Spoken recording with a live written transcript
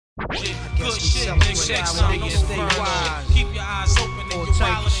Good shit, nigga. Checks on no further. Keep your eyes open and your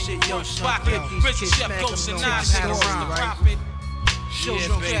wallet and your front pocket. Prison chef goes to nine stores, the profit. Shows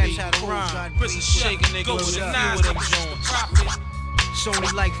you cash how to rhyme. Prison chef goes to nine stores, the profit. It's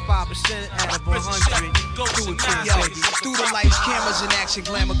only like 5% out of 100. Do it quick, yo. Through the lights, cameras in action,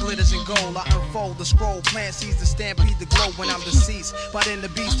 glamour, glitters, and gold. I unfold the scroll, plant seeds to stampede the glow when I'm deceased. But in the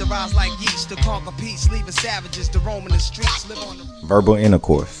beast, to rise like yeast, to conquer peace, leaving savages to roam in the streets, live on the Verbal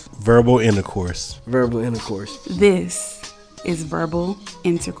intercourse. Verbal intercourse. Verbal intercourse. This is Verbal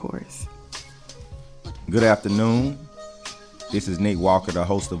Intercourse. Good afternoon. This is Nick Walker, the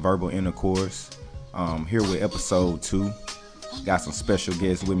host of Verbal Intercourse. Here with episode 2. Got some special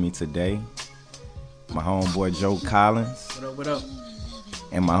guests with me today. My homeboy Joe Collins. What up, what up?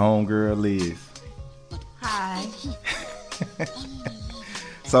 And my homegirl Liz. Hi.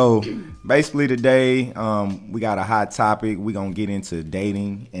 So basically today, we got a hot topic. We're going to get into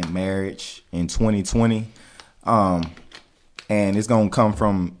dating and marriage in 2020. And it's going to come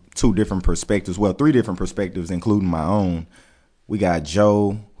from 2 different perspectives. Well, 3 different perspectives, including my own. We got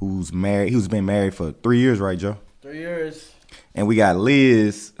Joe, who's married. Who's been married for 3 years, right, Joe? 3 years. And we got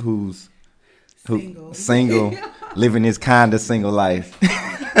Liz, who's single, living this kind of single life.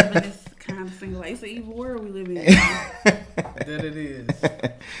 Living this kind of single life. It's an evil world we live in. That it is.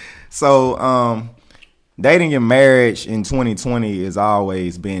 So, dating and marriage in 2020 has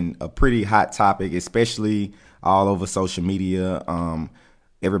always been a pretty hot topic, especially all over social media.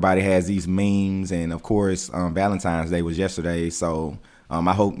 Everybody has these memes, and of course, Valentine's Day was yesterday. So,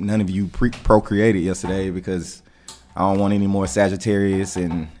 I hope none of you procreated yesterday because I don't want any more Sagittarius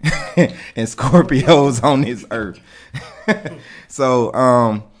and and Scorpios on this earth. So,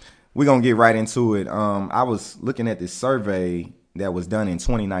 we're going to get right into it. I was looking at this survey that was done in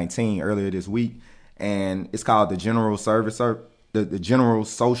 2019 earlier this week, and it's called the General the General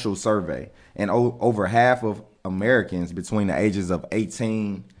Social Survey. And over half of Americans between the ages of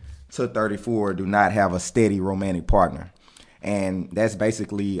 18 to 34 do not have a steady romantic partner. And that's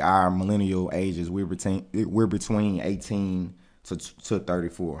basically our millennial ages. We're between 18 to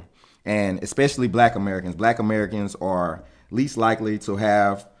 34. And especially Black Americans. Black Americans are least likely to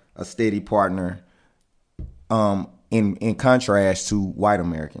have a steady partner in contrast to white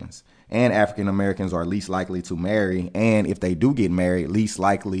Americans. And African Americans are least likely to marry. And if they do get married, least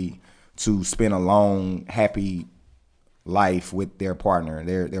likely to spend a long, happy life with their partner.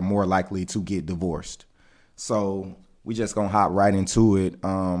 They're more likely to get divorced. So we just gonna hop right into it.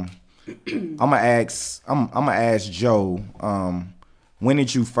 I'm gonna ask Joe. When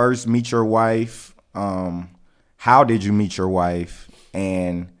did you first meet your wife? How did you meet your wife?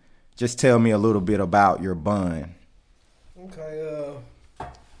 And just tell me a little bit about your bond. Okay,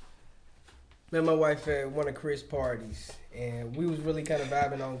 met my wife at one of Chris' parties, and we was really kind of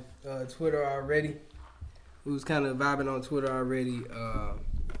vibing on Twitter already.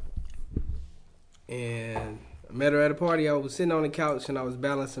 And I met her at a party. I was sitting on the couch and I was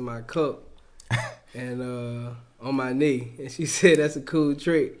balancing my cup and on my knee, and she said, "That's a cool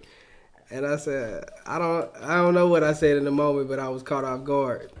trick." And I said, I don't know what I said in the moment, but I was caught off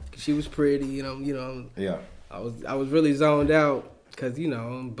guard. She was pretty, Yeah. I was really zoned out because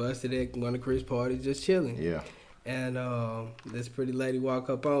I'm busted at one of Chris' parties, just chilling. Yeah. And this pretty lady walk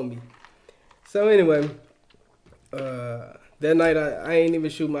up on me. So anyway, that night I ain't even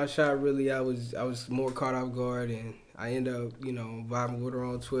shoot my shot really. I was more caught off guard, and I ended up vibing with her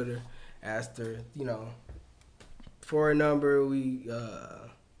on Twitter. Asked her for her number. We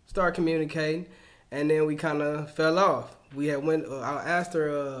started communicating, and then we kind of fell off. We had I asked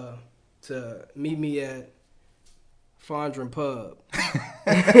her to meet me at Fondren Pub.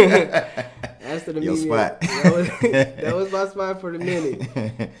 Asked her to Your meet spot. me. That was my spot for the minute,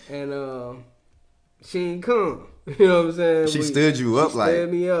 and she ain't come. You know what I'm saying? She stood you up, like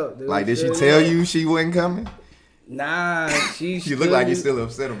stood me up. Dude. Like, did she tell you she wasn't coming? Nah, she. You look like you're still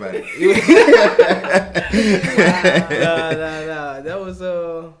upset about it. Nah. That was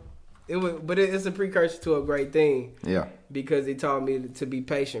but it's a precursor to a great thing. Yeah. Because it taught me to be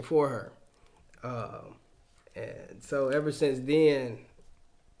patient for her, and so ever since then,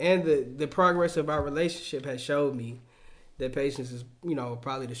 and the progress of our relationship has showed me that patience is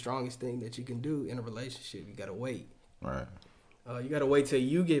probably the strongest thing that you can do in a relationship. You gotta wait. Right. You gotta wait till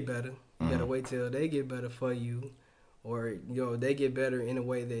you get better. You gotta wait till they get better for you, or they get better in a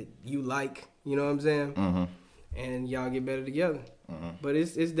way that you like. You know what I'm saying? Mm-hmm. And y'all get better together. Mm-hmm. But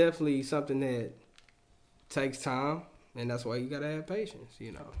it's definitely something that takes time, and that's why you gotta have patience.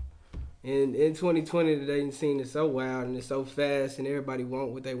 And in 2020, the dating scene is so wild and it's so fast, and everybody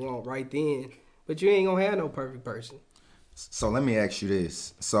want what they want right then. But you ain't gonna have no perfect person. So let me ask you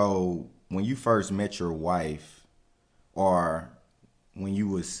this. So when you first met your wife, or when you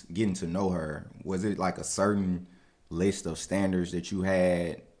was getting to know her, was it like a certain list of standards that you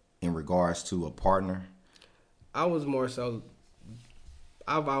had in regards to a partner? I was more so.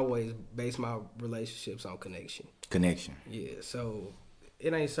 I've always based my relationships on connection. Connection. Yeah, so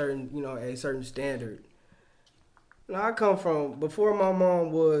it ain't certain, a certain standard. I come from, before my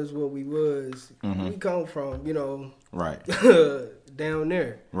mom was what we was, we come from, Right. down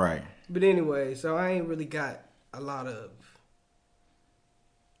there. Right. But anyway, so I ain't really got a lot of,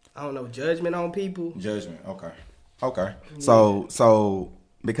 judgment on people. Judgment. Okay. So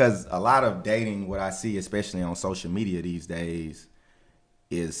because a lot of dating, what I see, especially on social media these days,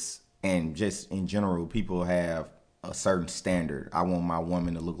 is, and just in general, people have a certain standard. I want my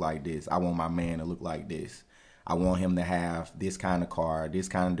woman to look like this. I want my man to look like this. I want him to have this kind of car, this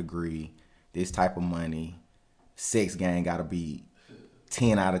kind of degree, this type of money. Sex game got to be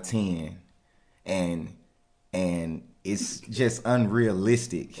 10 out of 10. And it's just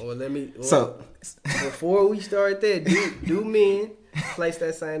unrealistic. Before we start that, do men place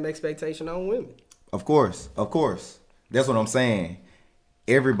that same expectation on women? Of course. That's what I'm saying.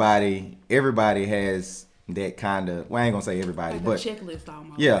 Everybody has that kind of, well, I ain't gonna say everybody, like but a checklist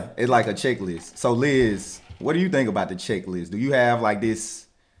almost. Yeah, it's like a checklist. So Liz, what do you think about the checklist? Do you have like this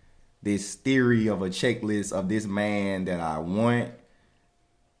theory of a checklist of this man that I want?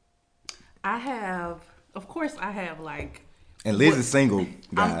 I have, of course, like. And Liz is single,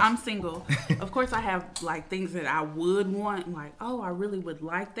 guys. I'm single. Of course, I have like things that I would want, like, oh, I really would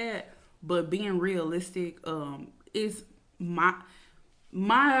like that. But being realistic, is my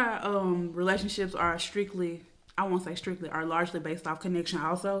relationships are strictly, I won't say strictly, are largely based off connection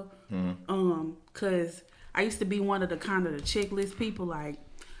also. Cause I used to be one of the kind of the checklist people, like,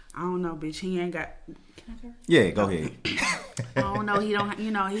 I don't know, bitch, he ain't got, can I curse? Yeah, go ahead. I don't know, he don't,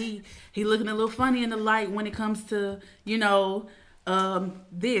 he looking a little funny in the light when it comes to,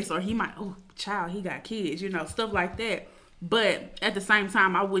 this, or he might, oh, child, he got kids, stuff like that. But at the same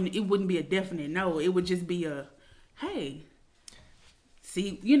time, it wouldn't be a definite no. It would just be a, hey,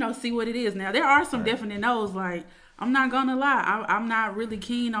 see what it is. Now, there are some definite no's. Like, I'm not gonna lie, I'm not really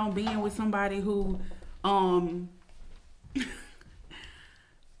keen on being with somebody who, I'll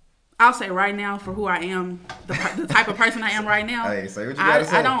say right now, for who I am, the type of person I am right now, hey, say what you gotta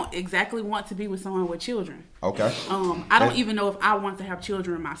say. I don't exactly want to be with someone with children. Okay. I don't even know if I want to have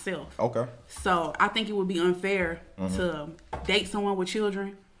children myself. Okay. So I think it would be unfair to date someone with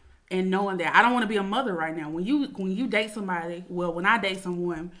children and knowing that I don't want to be a mother right now. When you date somebody, when I date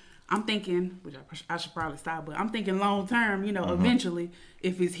someone, I'm thinking, which I should probably stop, but I'm thinking long term, eventually,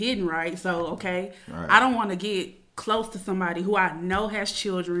 if it's hidden right. So, okay, right. I don't want to get close to somebody who I know has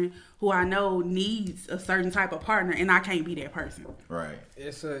children, who I know needs a certain type of partner, and I can't be that person. Right.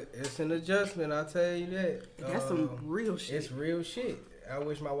 It's an adjustment, I'll tell you that. That's some real shit. It's real shit. I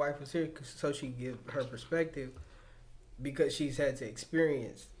wish my wife was here so she could give her perspective, because she's had to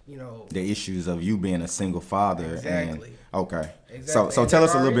experience, the issues of you being a single father. Exactly. And, okay. Exactly. So tell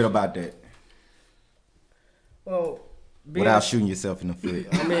us a little bit about that. Well, without shooting yourself in the foot.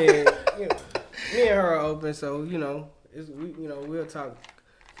 I mean, me and her are open, so we'll talk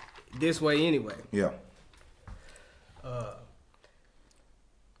this way anyway. Yeah. But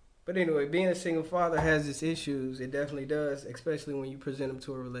anyway, being a single father has its issues. It definitely does, especially when you present them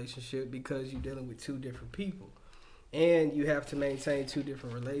to a relationship, because you're dealing with two different people, and you have to maintain two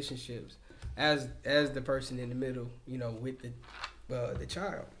different relationships as the person in the middle, with the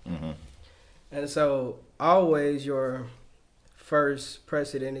child. Mm-hmm. And so always your first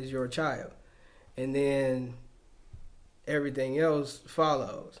precedent is your child, and then everything else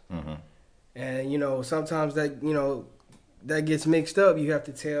follows. Mm-hmm. And sometimes that gets mixed up. You have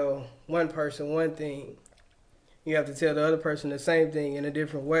to tell one person one thing, you have to tell the other person the same thing in a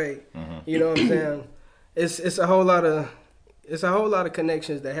different way. Mm-hmm. You know what I'm saying? It's a whole lot of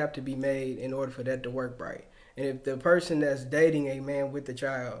connections that have to be made in order for that to work right. And if the person that's dating a man with a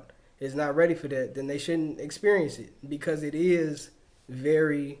child is not ready for that, then they shouldn't experience it, because it is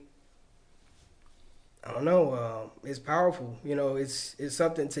very, I don't know, it's powerful. It's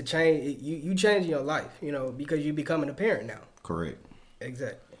something to change. You changing your life, because you becoming a parent now. Correct.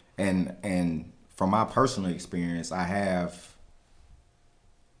 Exactly. And from my personal experience, I have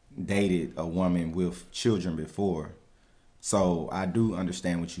dated a woman with children before, so I do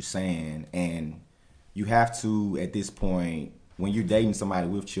understand what you're saying. And you have to, at this point, when you're dating somebody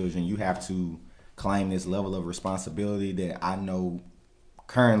with children, you have to claim this level of responsibility that I know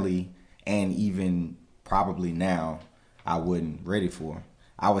currently, and even probably now, I wasn't ready for.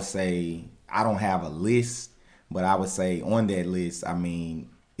 I would say I don't have a list, But I would say on that list, I mean,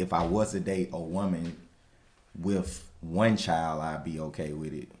 if I was to date a woman with one child, I'd be okay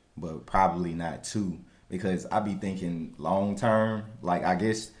with it, but probably not two, because I be thinking long term. Like, I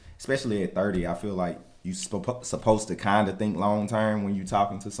guess, especially at 30, I feel like you supposed to kind of think long term when you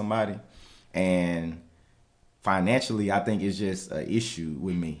talking to somebody, and financially, I think it's just an issue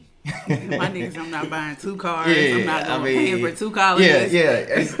with me. My niggas, I'm not buying 2 cars. I'm not going paying for 2 colleges.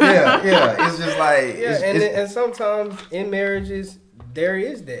 It's just like and sometimes in marriages there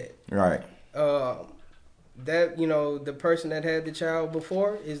is that. Right. That, you know, the person that had the child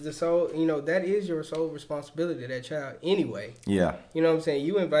before is the sole, you know, that is your sole responsibility, that child anyway. Yeah. You know what I'm saying?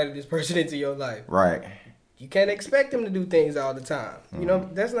 You invited this person into your life. Right. You can't expect them to do things all the time. You know,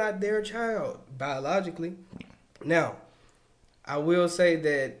 that's not their child biologically. Now, I will say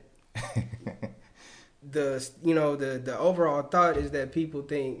that the overall thought is that people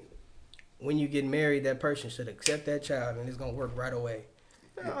think when you get married, that person should accept that child and it's gonna work right away.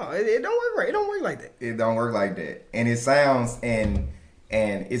 No, it don't work right. It don't work like that. It don't work like that. And it sounds and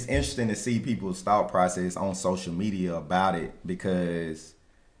it's interesting to see people's thought process on social media about it because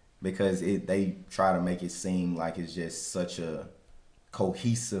they try to make it seem like it's just such a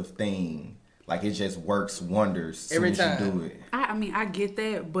cohesive thing. Like it just works wonders every soon as time you do it. I mean, I get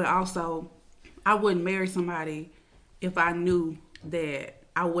that, but also I wouldn't marry somebody if I knew that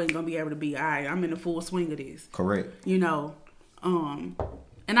I wasn't gonna be able to be, all right, I'm in the full swing of this. Correct. You know,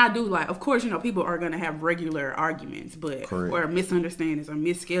 and I do, like, of course, you know, people are gonna have regular arguments, but Correct. or misunderstandings or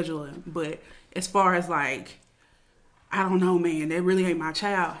misscheduling. But as far as like, I don't know, man, that really ain't my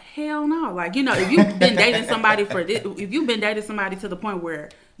child. Hell no. Like, you know, if you've been dating somebody if you've been dating somebody to the point where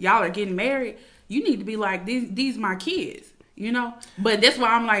y'all are getting married, you need to be like, these my kids, you know? But that's why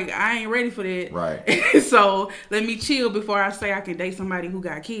I'm like, I ain't ready for that. Right. So let me chill before I say I can date somebody who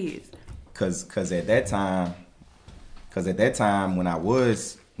got kids. Cause at that time when I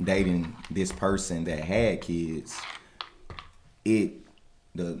was dating this person that had kids, the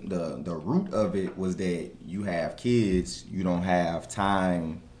root of it was that you have kids, you don't have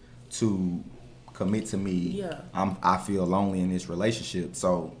time to commit to me. Yeah. I feel lonely in this relationship.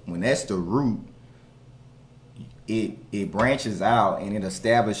 So when that's the root, it branches out and it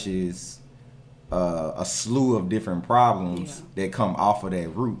establishes a slew of different problems that come off of that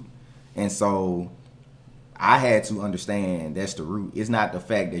root. And so I had to understand that's the root. It's not the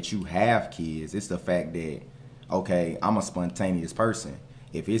fact that you have kids. It's the fact that, okay, I'm a spontaneous person.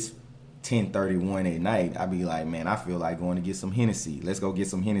 If it's 10:31 at night, I'd be like, man, I feel like going to get some Hennessy. Let's go get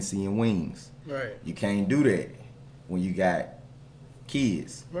some Hennessy and wings. Right. You can't do that when you got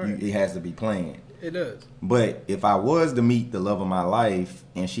kids. Right. It has to be planned. It does. But if I was to meet the love of my life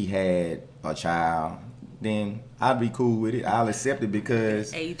and she had a child, then I'd be cool with it. I'll accept it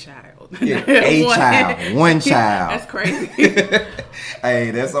because a child. Yeah, a child, one child. That's crazy. Hey,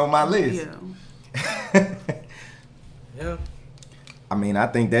 that's on my list. Yeah. Yeah. I mean, I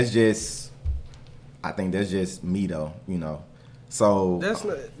think that's just me though, you know. So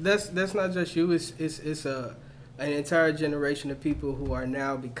that's not just you. It's an entire generation of people who are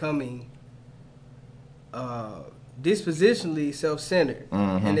now becoming dispositionally self-centered,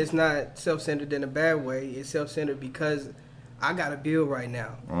 and it's not self-centered in a bad way. It's self-centered because I got a bill right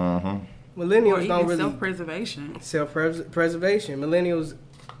now. Millennials don't really self-preservation. Millennials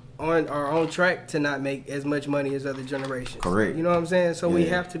are on track to not make as much money as other generations. Correct. You know what I'm saying? So we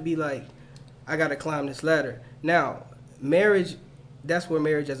Yeah. have to be like, I got to climb this ladder. Now, marriage, that's where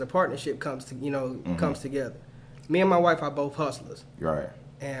marriage as a partnership comes together. Me and my wife are both hustlers. right,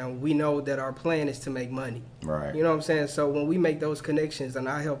 And we know that our plan is to make money. right, You know what I'm saying? So when we make those connections and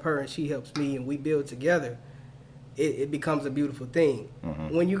I help her and she helps me and we build together, it becomes a beautiful thing.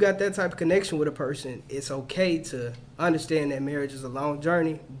 When you got that type of connection with a person, it's okay to understand that marriage is a long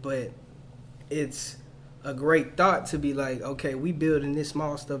journey, but it's a great thought to be like, okay, we building this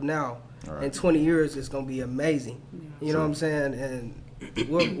small stuff now. Right. In 20 years, it's going to be amazing. You know what I'm saying? And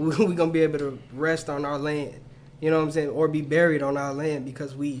we're going to be able to rest on our land. You know what I'm saying? Or be buried on our land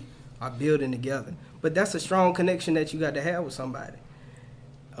because we are building together. But that's a strong connection that you got to have with somebody.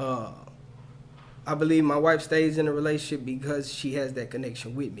 I believe my wife stays in a relationship because she has that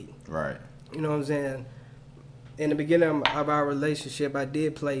connection with me. right, You know what I'm saying? In the beginning of our relationship, I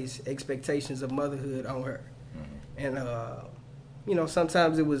did place expectations of motherhood on her. And, you know,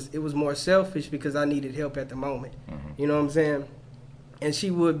 sometimes it was more selfish because I needed help at the moment. You know what I'm saying? And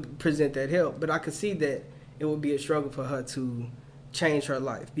she would present that help. But I could see that it would be a struggle for her to change her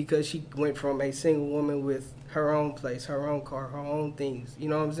life because she went from a single woman with her own place, her own car, her own things, you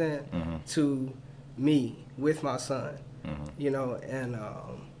know what I'm saying, to me with my son, you know, and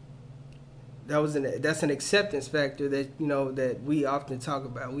that's an acceptance factor that that we often talk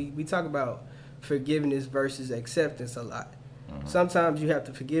about. We talk about forgiveness versus acceptance a lot. Sometimes you have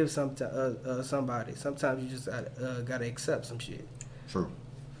to forgive somebody. Sometimes you just gotta accept some shit. True.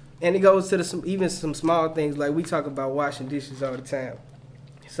 And it goes to even some small things, like we talk about washing dishes all the time.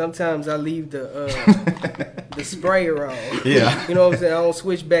 Sometimes I leave the sprayer on. Yeah. You know what I'm saying? I don't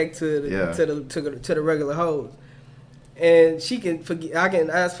switch back to the regular hose. And I can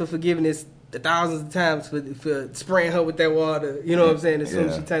ask for forgiveness thousands of times for spraying her with that water. You know what I'm saying? As soon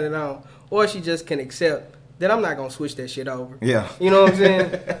as she turn it on, or she just can accept that I'm not gonna switch that shit over. Yeah. You know what I'm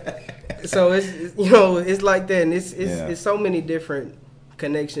saying? So it's like that, and it's so many different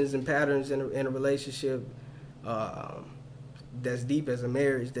connections and patterns in a relationship that's deep as a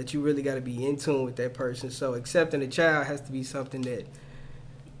marriage that you really got to be in tune with that person. So accepting a child has to be something that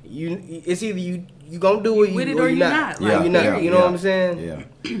it's either you gonna do it, or you're not. Like, you're not. You know what I'm saying? Yeah.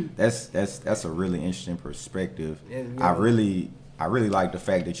 That's a really interesting perspective. And, I really like the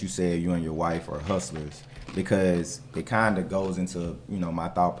fact that you said you and your wife are hustlers, because it kind of goes into my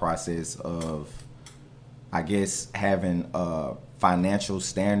thought process of, I guess, having a financial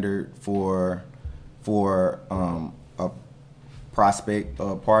standard for a prospect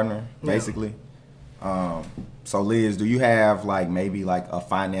partner, basically. So Liz, do you have maybe a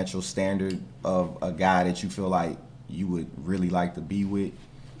financial standard of a guy that you feel like you would really like to be with?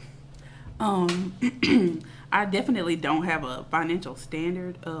 I definitely don't have a financial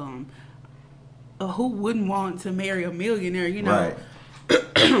standard. Who wouldn't want to marry a millionaire? Right.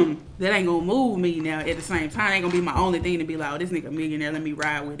 That ain't gonna move me. Now at the same time, it ain't gonna be my only thing to be like, oh, this nigga a millionaire, let me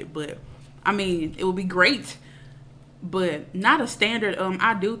ride with it. But I mean, it would be great, but not a standard.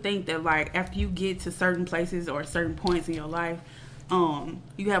 I do think that after you get to certain places or certain points in your life,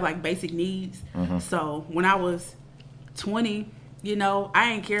 you have basic needs. So when I was 20,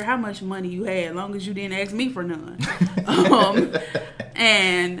 I ain't care how much money you had, as long as you didn't ask me for none.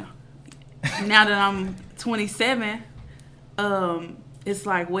 And now that I'm 27, it's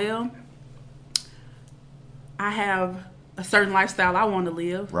well, I have a certain lifestyle I want to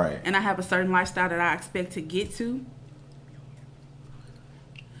live, right? And I have a certain lifestyle that I expect to get to.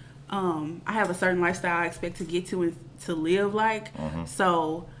 I have a certain lifestyle I expect to get to and to live like.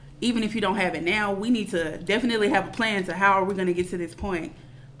 So even if you don't have it now, we need to definitely have a plan to how are we going to get to this point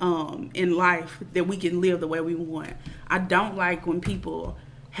in life that we can live the way we want. I don't like when people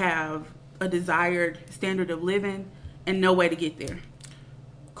have a desired standard of living and no way to get there.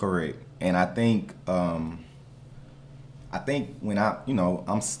 Correct. And I think when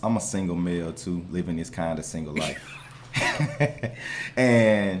I'm a single male too, living this kind of single life.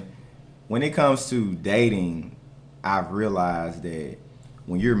 And when it comes to dating, I've realized that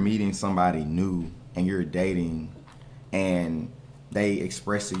when you're meeting somebody new and you're dating and they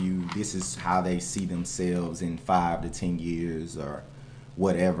express to you this is how they see themselves in 5 to 10 years or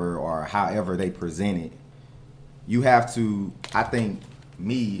whatever, or however they present it, you have to, I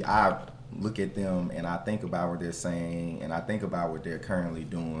look at them and I think about what they're saying and I think about what they're currently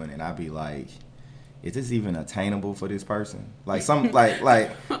doing, and I be like, is this even attainable for this person? Some of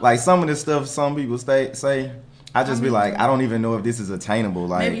the stuff some people say, I just be like, I don't even know if this is attainable.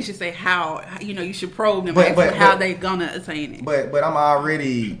 Maybe you should say how, you should probe them how they gonna attain it. But I'm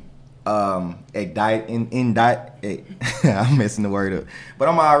already I'm messing the word up. But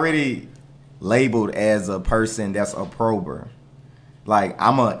I'm already labeled as a person that's a prober.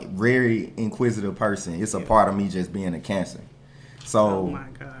 I'm a very inquisitive person. It's a part of me just being a Cancer. So, oh my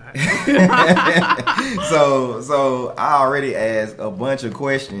God. so I already asked a bunch of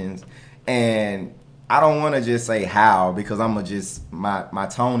questions, and I don't want to just say how, because I'm gonna just my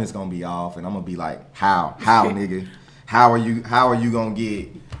tone is gonna be off, and I'm gonna be like, how nigga, how are you gonna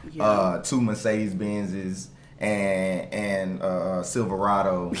get 2 Mercedes Benzes and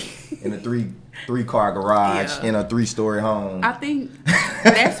Silverado in a three car garage in a 3-story home? I think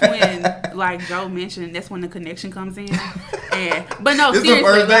that's when, like Joe mentioned, that's when the connection comes in. But no, this seriously, the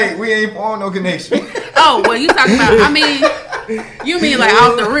first date. We ain't on no connection. Oh, well, you talking about? I mean, you mean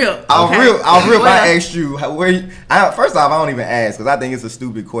off the rip? Off rip. Well, I asked you first off, I don't even ask because I think it's a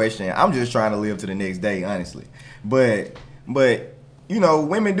stupid question. I'm just trying to live to the next day, honestly. But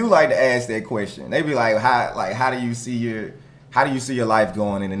women do like to ask that question. They be like, how do you see your life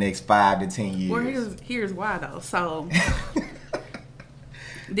going in the next 5 to 10 years? Well, here's why though. So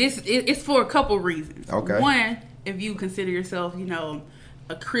it's for a couple reasons. Okay. One, if you consider yourself,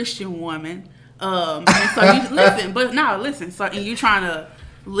 a Christian woman, and so you listen. So and you trying to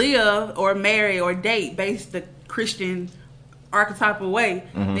live or marry or date based the Christian archetypal way,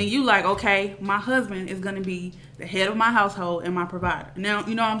 then you like, okay, my husband is going to be the head of my household and my provider. Now,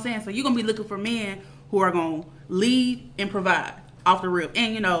 you know what I'm saying? So you're going to be looking for men who are going to lead and provide off the rip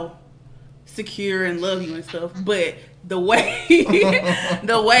and, you know, secure and love you and stuff. But the way,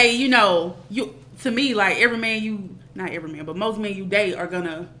 you know, to me, like every man not every man, but most men you date are going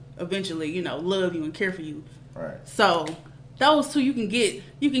to eventually, you know, love you and care for you. Right. So those two you can get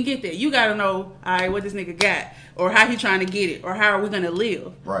that. You gotta know, all right, what this nigga got, or how he trying to get it, or how are we gonna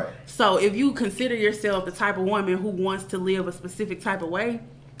live. Right. So if you consider yourself the type of woman who wants to live a specific type of way,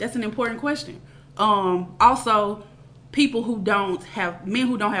 that's an important question. Also, men who don't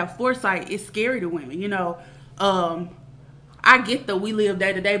have foresight, it's scary to women. You know, I get that we live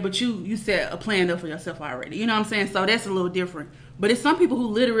day to day, but you set a plan up for yourself already. You know what I'm saying? So that's a little different. But it's some people who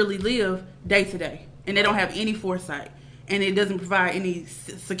literally live day to day, and they don't have any foresight. And it doesn't provide any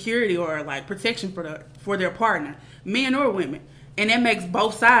security or like protection for their partner, men or women, and that makes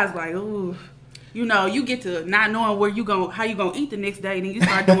both sides like, ooh, you know, you get to not knowing how you gonna eat the next day, then you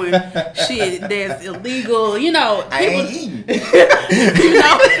start doing shit that's illegal. You know, I ain't eating. You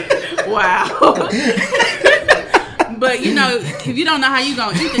know, wow. But you know, if you don't know how you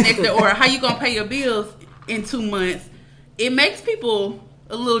gonna eat the next day or how you gonna pay your bills in 2 months, it makes people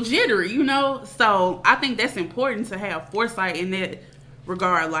a little jittery, you know? So I think that's important to have foresight in that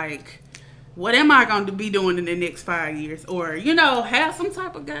regard. Like, what am I going to be doing in the next 5 years? Or, you know, have some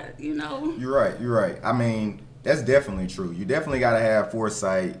type of guy, you know? You're right. I mean, that's definitely true. You definitely got to have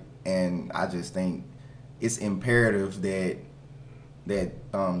foresight. And I just think it's imperative that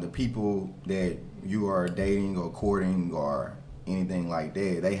the people that you are dating or courting or anything like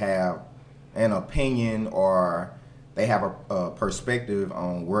that, they have an opinion or they have a perspective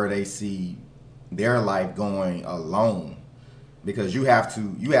on where they see their life going alone, because you have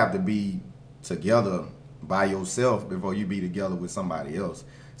to be together by yourself before you be together with somebody else.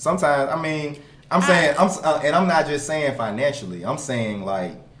 Sometimes, I mean, I'm not just saying financially. I'm saying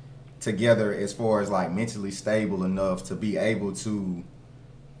like together as far as like mentally stable enough to be able to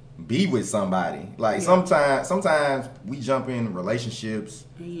be with somebody. Like sometimes we jump in relationships,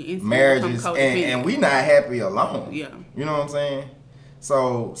 marriages, and we not happy alone. Yeah. You know what I'm saying?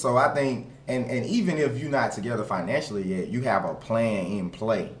 So I think, and even if you're not together financially yet, you have a plan in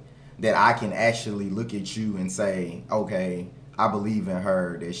play that I can actually look at you and say, okay, I believe in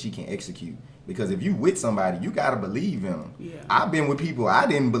her, that she can execute. Because if you with somebody, you gotta believe in them. Yeah. I've been with people I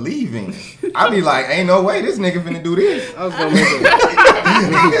didn't believe in. I be like, ain't no way this nigga finna do this. I was gonna make a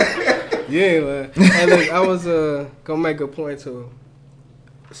yeah, man. Hey, look, I was gonna make a point to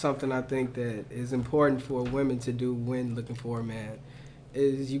something I think that is important for women to do when looking for a man.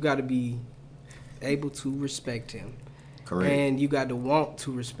 Is you got to be able to respect him. Correct. And you got to want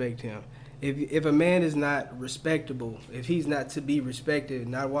to respect him. If a man is not respectable, if he's not to be respected,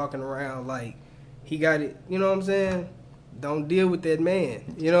 not walking around like he got it, you know what I'm saying? Don't deal with that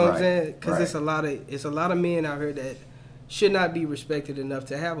man. You know what I'm saying? Because it's a lot of men out here that should not be respected enough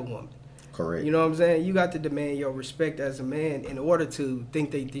to have a woman. Correct. You know what I'm saying? You got to demand your respect as a man in order to think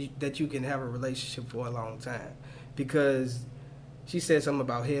that you can have a relationship for a long time. Because she said something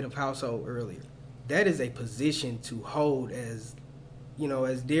about head of household earlier. That is a position to hold as, you know,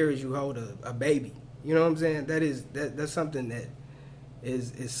 as dear as you hold a baby. You know what I'm saying? That's something that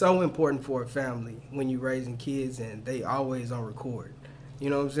is so important for a family when you're raising kids and they always on record. You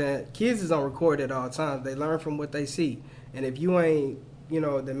know what I'm saying? Kids is on record at all times. They learn from what they see. And if you ain't, you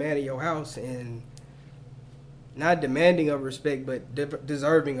know, the man of your house and not demanding of respect, but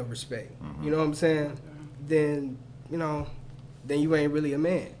deserving of respect, you know what I'm saying? Then, you know, then you ain't really a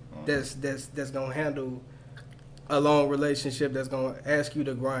man. That's gonna handle a long relationship that's gonna ask you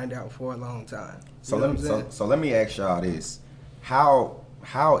to grind out for a long time. So let me ask y'all this: how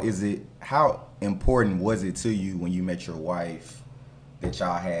important was it to you when you met your wife that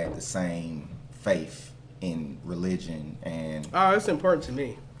y'all had the same faith in religion and? Oh, it's important to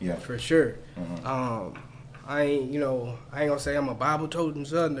me. Yeah, for sure. I ain't gonna say I'm a Bible toting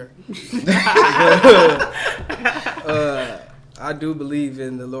Southerner. I do believe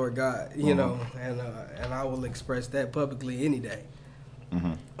in the Lord God, you know, and I will express that publicly any day.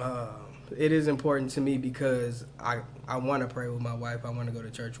 It is important to me because I want to pray with my wife. I want to go to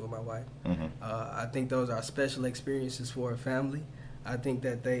church with my wife. I think those are special experiences for a family. I think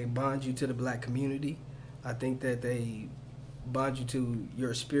that they bond you to the black community. I think that they bond you to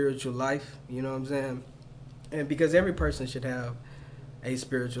your spiritual life, you know what I'm saying? And because every person should have a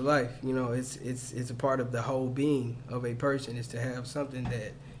spiritual life, you know, it's a part of the whole being of a person is to have something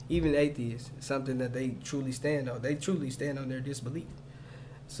that, even atheists, something that they truly stand on. They truly stand on their disbelief.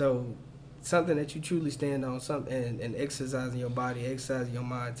 So something that you truly stand on, something, and exercising your body, exercising your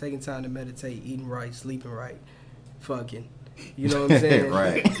mind, taking time to meditate, eating right, sleeping right, fucking. You know what I'm saying?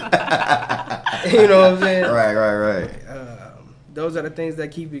 Right. You know what I'm saying? Right. Those are the things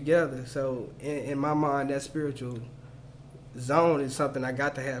that keep you together. So in my mind, that spiritual zone is something I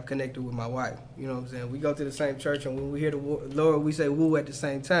got to have connected with my wife. You know what I'm saying? We go to the same church, and when we hear the Lord, we say woo at the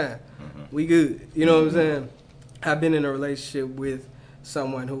same time. We good. You know what I'm saying? I've been in a relationship with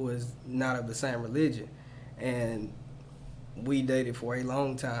someone who was not of the same religion, and we dated for a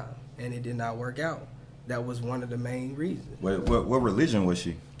long time, and it did not work out. That was one of the main reasons. What religion was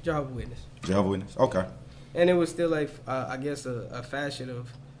she? Jehovah's Witness. Jehovah's Witness. Okay. And it was still I guess a fashion of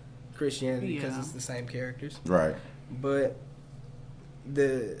Christianity because it's the same characters. Right. But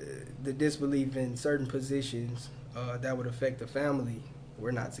the disbelief in certain positions that would affect the family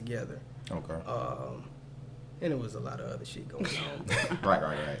were not together. Okay. And it was a lot of other shit going on.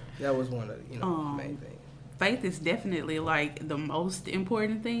 Right. That was one of the main things. Faith is definitely like the most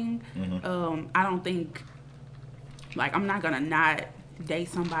important thing. I don't think, like, I'm not gonna not date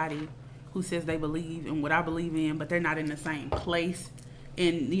somebody who says they believe in what I believe in, but they're not in the same place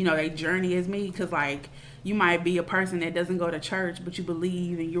in, you know, their journey as me. Because, like, you might be a person that doesn't go to church, but you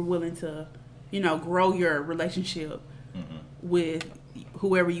believe and you're willing to, you know, grow your relationship with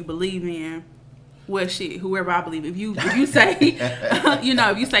whoever you believe in. Well, shit, whoever I believe. If you say, you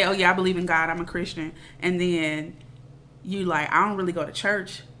know, if you say, oh yeah, I believe in God, I'm a Christian, and then you like, I don't really go to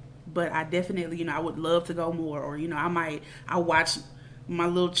church, but I definitely, you know, I would love to go more, or, you know, I watch my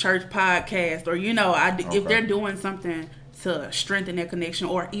little church podcast, or, you know, if they're doing something to strengthen their connection,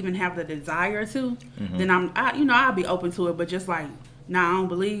 or even have the desire to, then I'll be open to it. But just like, nah, I don't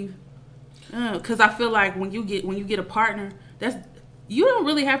believe, because I feel like when you get a partner, you don't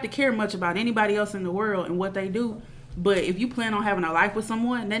really have to care much about anybody else in the world and what they do. But if you plan on having a life with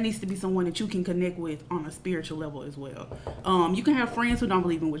someone, that needs to be someone that you can connect with on a spiritual level as well. You can have friends who don't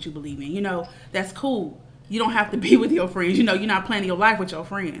believe in what you believe in. You know, that's cool. You don't have to be with your friends. You know, you're not planning your life with your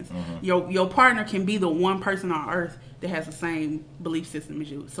friends. Your partner can be the one person on earth that has the same belief system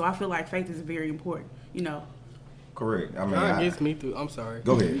as you. So I feel like faith is very important, you know. Correct. I mean, God gets me through. I'm sorry.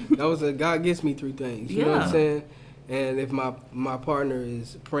 Go ahead. God gets me through things. You know what I'm saying? And if my partner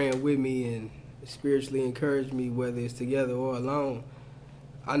is praying with me and spiritually encourage me, whether it's together or alone,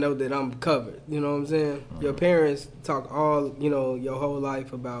 I know that I'm covered. You know what I'm saying? Your parents talk all, you know, your whole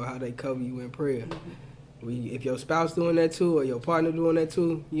life about how they cover you in prayer. If your spouse doing that too, or your partner doing that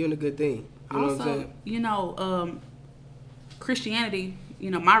too, you're in a good thing. You know what I'm saying? You know, Christianity, you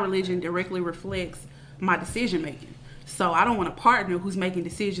know, my religion directly reflects my decision making. So I don't want a partner who's making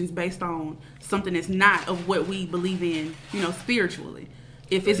decisions based on something that's not of what we believe in, you know, spiritually.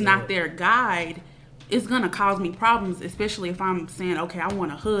 If it's not their guide, it's going to cause me problems, especially if I'm saying, okay, I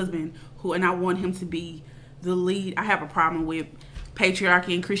want a husband and I want him to be the lead. I have a problem with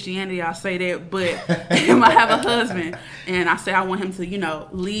patriarchy and Christianity, I'll say that. But if I have a husband and I say I want him to, you know,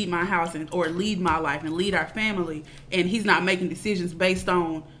 lead my house or lead my life and lead our family, and he's not making decisions based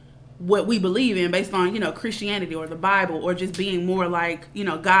on what we believe in, based on, you know, Christianity or the Bible, or just being more like, you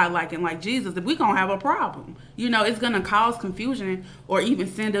know, God-like and like Jesus, if we're going to have a problem. You know, it's going to cause confusion or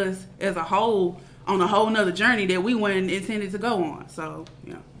even send us as a whole on a whole nother journey that we weren't intended to go on. So,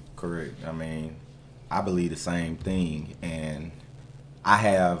 yeah. Correct. I mean, I believe the same thing, and I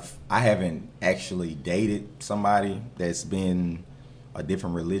haven't actually dated somebody that's been a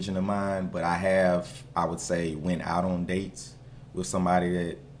different religion of mine, but I would say, went out on dates with somebody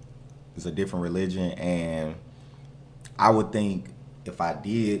that is a different religion, and I would think if I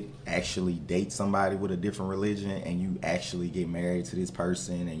did actually date somebody with a different religion and you actually get married to this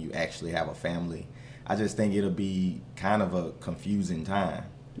person and you actually have a family, I just think it'll be kind of a confusing time.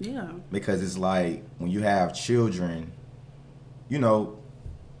 Yeah. Because it's like when you have children, you know,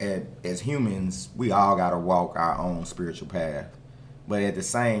 as humans, we all got to walk our own spiritual path. But at the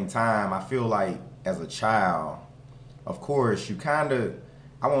same time, I feel like as a child, of course, you kind of,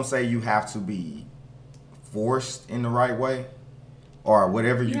 I won't say you have to be forced in the right way or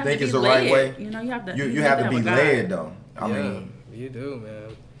whatever you think is the right way. You know, you have to be led, though. I mean, you do,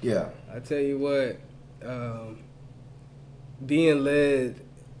 man. Yeah. I tell you what, being led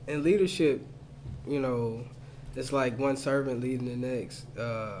in leadership, you know, it's like one servant leading the next.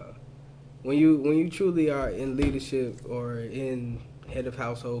 When you truly are in leadership or in head of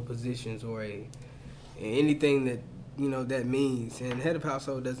household positions or anything that, you know, that means, and head of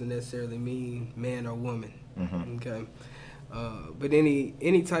household doesn't necessarily mean man or woman. Okay. But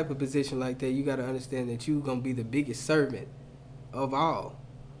any type of position like that, you got to understand that you're gonna be the biggest servant of all.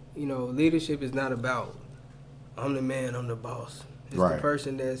 You know, leadership is not about I'm the man, I'm the boss, It's Right. the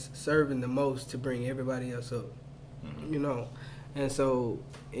person that's serving the most to bring everybody else up. You know, and so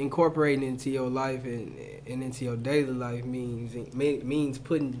incorporating into your life and into your daily life means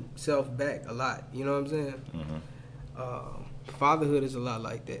putting self back a lot. You know what I'm saying? Fatherhood is a lot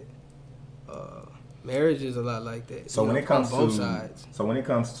like that. Marriage is a lot like that. So when it comes on both to sides. so when it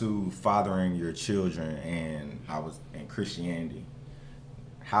comes to fathering your children and Christianity,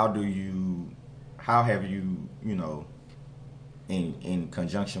 how have you, you know, in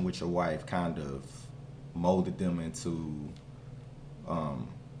conjunction with your wife, kind of molded them into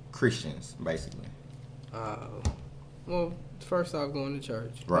Christians, basically? Well, first off, going to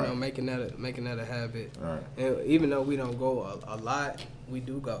church, Right. You know, making that a habit. Right. And even though we don't go a lot, we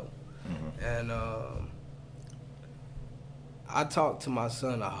do go. And I talk to my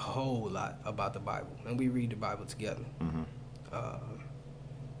son a whole lot about the Bible, and we read the Bible together.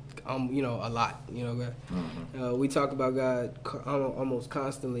 You know, a lot. You know, we talk about God almost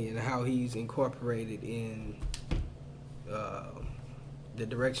constantly and how He's incorporated in the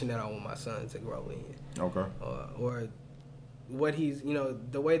direction that I want my son to grow in. Okay. Or what he's, you know,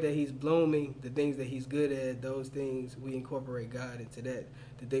 the way that he's blooming, the things that he's good at, those things, we incorporate God into that.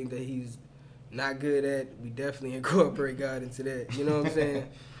 The things that he's not good at, we definitely incorporate God into that. You know what I'm saying?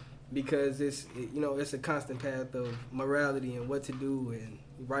 Because it's a constant path of morality and what to do and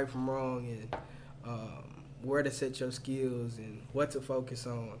right from wrong and where to set your skills and what to focus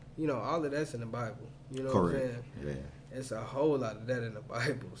on. You know, all of that's in the Bible. You know Correct. what I'm saying? Yeah. It's a whole lot of that in the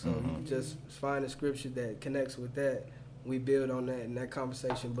Bible. So you just find a scripture that connects with that. We build on that, and that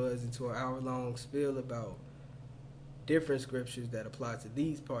conversation builds into an hour-long spiel about different scriptures that apply to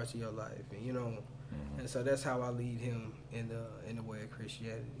these parts of your life. And, you know, and so that's how I lead him in the way of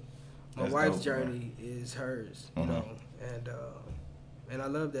Christianity. My That's wife's dope, journey is hers, you know, and I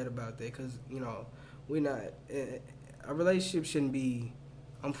love that about that because, you know, a relationship shouldn't be,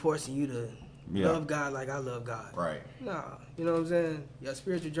 I'm forcing you to love God like I love God. Right. Nah, you know what I'm saying? Your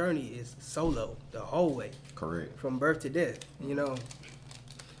spiritual journey is solo the whole way. Correct. From birth to death, you know.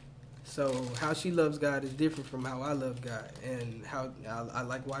 So how she loves God is different from how I love God, and how I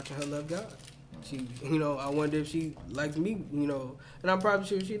like watching her love God. She, you know, I wonder if she likes me, you know, and I'm probably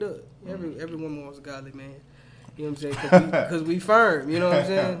sure she does. Every woman wants a godly man. You know what I'm saying? Because we firm, you know what I'm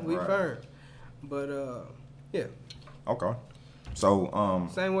saying? We Right. firm. But, yeah. Okay. So,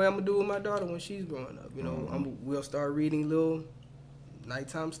 Same way I'm going to do with my daughter when she's growing up. You know, we'll start reading little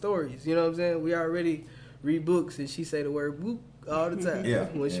nighttime stories. You know what I'm saying? We already read books, and she say the word book all the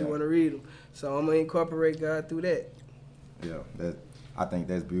time when she want to read them. So I'm going to incorporate God through that. yeah, I think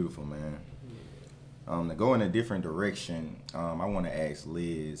that's beautiful, man. To go in a different direction, I want to ask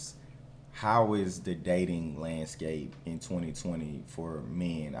Liz, how is the dating landscape in 2020 for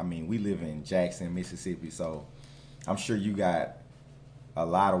men? I mean, we live in Jackson, Mississippi, so I'm sure you got a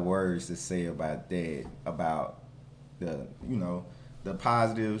lot of words to say about that, about the, you know, the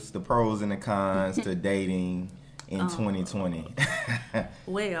positives, the pros and the cons to dating in 2020.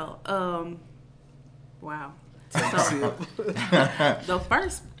 Well, wow. So, the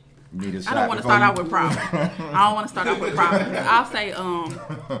first, I don't want to start out with problems. I don't want to start out with problems. I'll say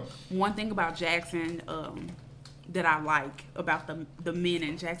one thing about Jackson that I like, about the men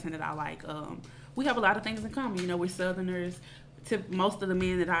in Jackson that I like, we have a lot of things in common. You know, we're Southerners. Most of the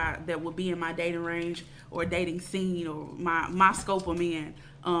men that would be in my dating range or dating scene or my scope of men,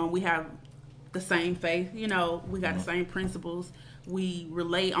 we have the same faith. You know, we got the same principles. We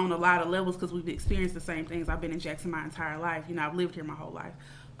relate on a lot of levels because we've experienced the same things. I've been in Jackson my entire life. You know, I've lived here my whole life.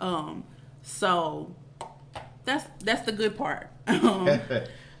 So that's the good part.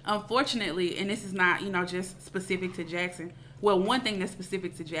 Unfortunately, and this is not, you know, just specific to Jackson. Well, one thing that's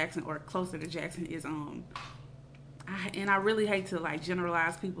specific to Jackson or closer to Jackson is I really hate to like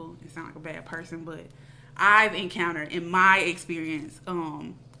generalize people and sound like a bad person, but I've encountered in my experience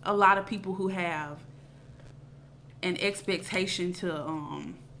a lot of people who have an expectation to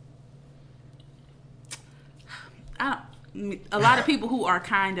a lot of people who are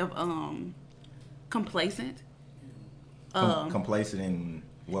kind of complacent. Complacent in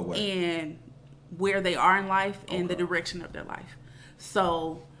what way? And where they are in life and the direction of their life.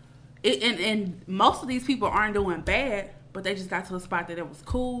 So, and most of these people aren't doing bad, but they just got to a spot that it was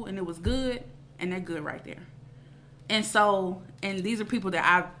cool and it was good, and they're good right there. And so, and these are people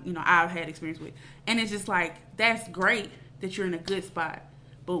that I've had experience with, and it's just like, that's great that you're in a good spot,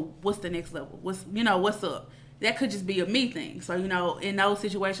 but what's the next level? What's up? That could just be a me thing. So, you know, in those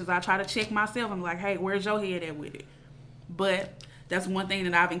situations, I try to check myself. I'm like, hey, where's your head at with it? But that's one thing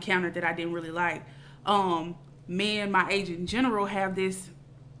that I've encountered that I didn't really like. Men my age in general have this,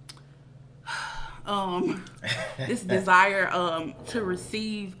 this desire to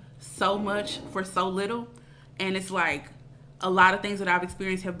receive so much for so little, and it's like a lot of things that I've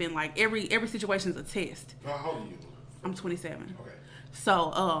experienced have been like every situation is a test. How old are you? I'm 27. Okay.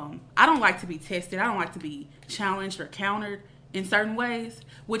 So I don't like to be tested. I don't like to be challenged or countered in certain ways,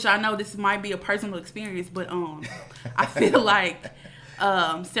 which I know this might be a personal experience, but I feel like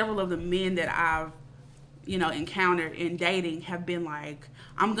several of the men that I've encountered in dating have been like,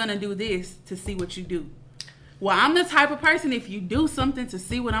 I'm gonna do this to see what you do. Well, I'm the type of person, if you do something to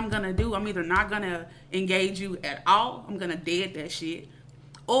see what I'm gonna do, I'm either not gonna engage you at all, I'm gonna dead that shit,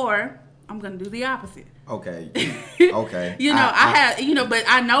 or I'm gonna do the opposite. Okay. Okay. But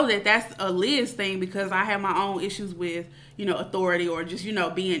I know that that's a Liz thing because I have my own issues with, authority or just,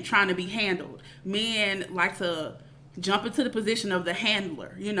 trying to be handled. Men like to jump into the position of the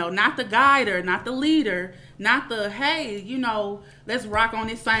handler, not the guider, not the leader, not the, hey, let's rock on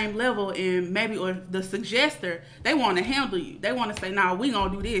this same level, and maybe, or the suggester. They want to handle you. They want to say, nah, we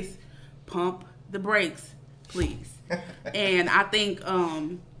gonna do this. Pump the brakes, please. And I think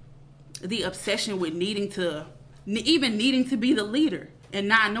the obsession with needing to be the leader and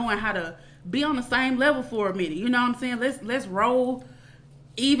not knowing how to be on the same level for a minute. You know what I'm saying? Let's roll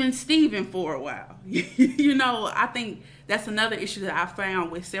even Steven for a while. I think that's another issue that I found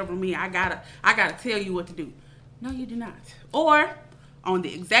with several men. I gotta tell you what to do. No, you do not. Or on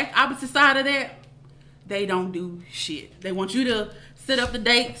the exact opposite side of that, they don't do shit. They want you to set up the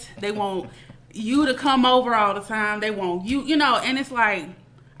dates. They want you to come over all the time. They want you, and it's like,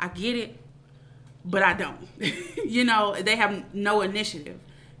 I get it, but I don't. They have no initiative.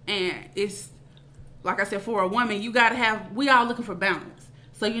 And it's, like I said, for a woman, we all looking for balance.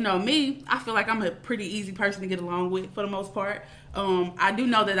 So, me, I feel like I'm a pretty easy person to get along with for the most part. I do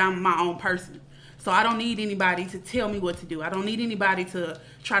know that I'm my own person. So I don't need anybody to tell me what to do. I don't need anybody to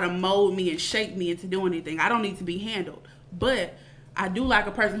try to mold me and shape me into doing anything. I don't need to be handled. But I do like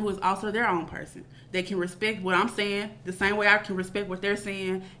a person who is also their own person. They can respect what I'm saying the same way I can respect what they're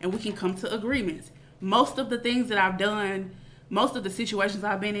saying, and we can come to agreements. Most of the things that I've done, most of the situations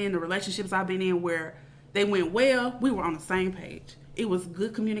I've been in, the relationships I've been in where they went well, we were on the same page. It was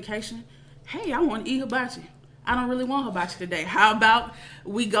good communication. Hey, I want to eat hibachi. I don't really want hibachi today. How about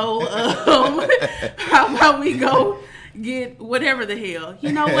we go get whatever the hell?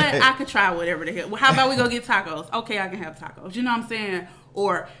 You know what? I could try whatever the hell. Well, how about we go get tacos? Okay, I can have tacos. You know what I'm saying?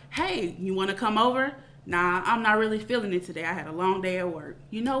 Or, hey, you want to come over? Nah, I'm not really feeling it today. I had a long day at work.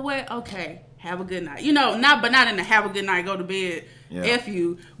 You know what? Okay, have a good night. Not in the have a good night, go to bed, F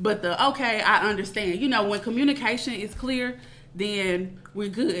you. But okay, I understand. When communication is clear, then we're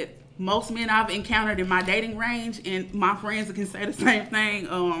good. Most men I've encountered in my dating range, and my friends can say the same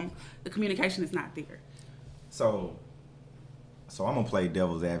thing, the communication is not there. So I'm going to play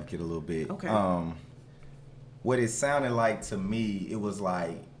devil's advocate a little bit. Okay. What it sounded like to me, it was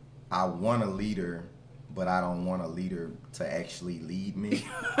like, I want a leader, but I don't want a leader to actually lead me.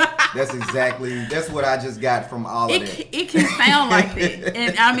 That's what I just got from all of that. It can sound like that.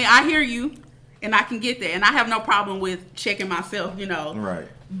 And I mean, I hear you, and I can get that. And I have no problem with checking myself, Right.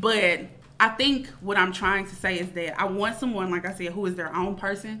 But I think what I'm trying to say is that I want someone, like I said, who is their own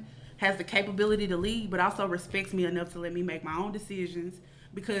person, has the capability to lead, but also respects me enough to let me make my own decisions.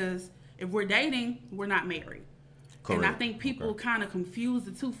 Because if we're dating, we're not married. Correct. And I think people kind of confuse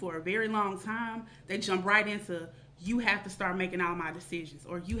the two for a very long time. They jump right into, you have to start making all my decisions,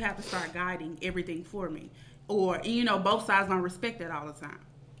 or you have to start guiding everything for me. Or, both sides don't respect that all the time.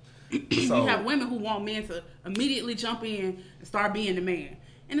 So, you have women who want men to immediately jump in and start being the man.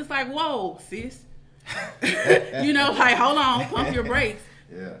 And it's like, whoa, sis. Hold on, pump your brakes.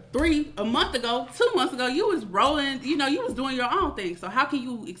 Yeah. A month ago, 2 months ago, you was rolling, you was doing your own thing. So how can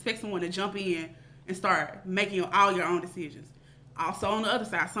you expect someone to jump in and start making all your own decisions? Also, on the other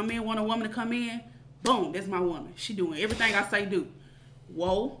side, some men want a woman to come in, boom, that's my woman. She doing everything I say do.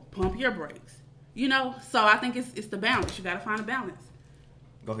 Whoa, pump your brakes. So I think it's the balance. You got to find a balance.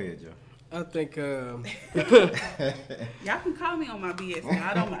 Go ahead, Joe. I think y'all can call me on my BS now.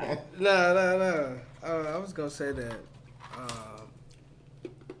 I don't mind. No. I was gonna say that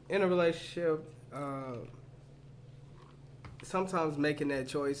in a relationship, sometimes making that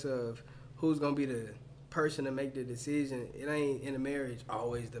choice of who's gonna be the person to make the decision, it ain't in a marriage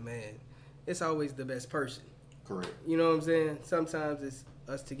always the man. It's always the best person. Correct. You know what I'm saying? Sometimes it's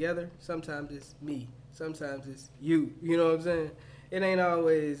us together. Sometimes it's me. Sometimes it's you. You know what I'm saying? It ain't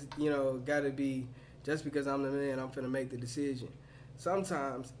always, got to be just because I'm the man, I'm finna make the decision.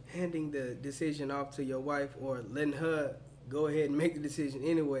 Sometimes handing the decision off to your wife or letting her go ahead and make the decision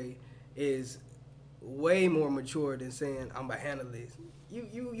anyway is way more mature than saying, I'm going to handle this.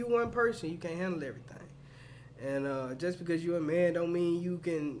 you one person. You can't handle everything. And just because you're a man don't mean you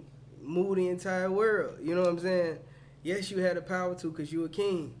can move the entire world. You know what I'm saying? Yes, you had the power to because you a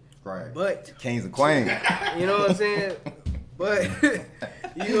king. Right. But kings and queens. you know what I'm saying? But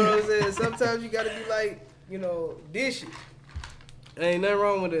you know what I'm saying? Sometimes you gotta be like, dishes. There ain't nothing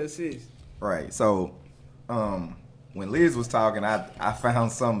wrong with the assist. Right. So, when Liz was talking, I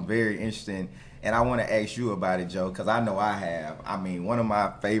found something very interesting, and I want to ask you about it, Joe, because I know I have. I mean, one of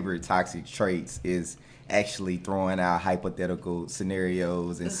my favorite toxic traits is actually throwing out hypothetical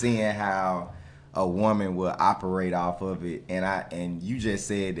scenarios and seeing how a woman will operate off of it. And you just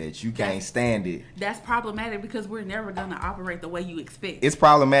said that you can't stand it. That's problematic because we're never gonna operate the way you expect. It's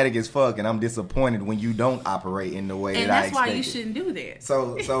problematic as fuck, and I'm disappointed when you don't operate in the way that I expect. And that's why you shouldn't do that.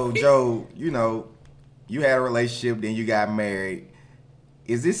 So Joe, you had a relationship, then you got married.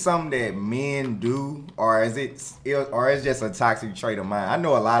 Is this something that men do, or is it's just a toxic trait of mine? I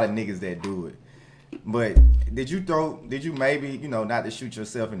know a lot of niggas that do it. But did you maybe, not to shoot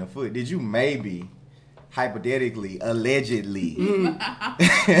yourself in the foot, did you maybe, hypothetically, allegedly,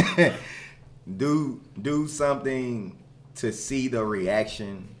 do something to see the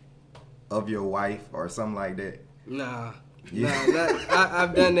reaction of your wife or something like that? Nah. Yeah. Nah,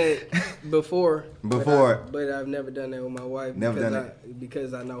 I've done that before. But I've never done that with my wife.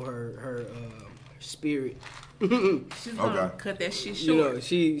 Because I know her spirit. She's gonna cut that shit short.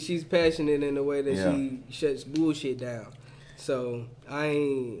 She's passionate in the way that she shuts bullshit down. So I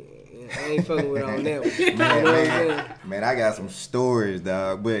ain't fucking with on that one. Man, I got some stories,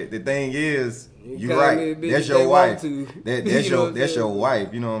 dog. But the thing is, you're right. That's your wife. That's your wife.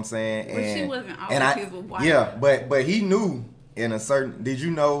 You know what I'm saying? But she wasn't always his wife. Yeah, but he knew in a certain. Did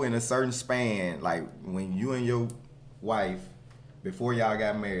you know in a certain span, like when you and your wife, before y'all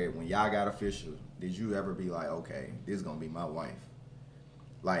got married, when y'all got official, did you ever be like, okay, this is gonna be my wife?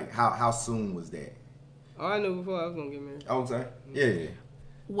 Like, how soon was that? Oh, I knew before I was gonna get married. Oh, okay. Yeah.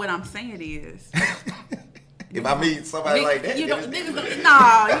 What I'm saying is, if I meet somebody like that,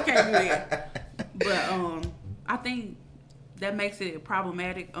 nah, you can't do that. But I think that makes it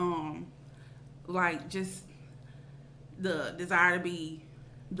problematic. Like just the desire to be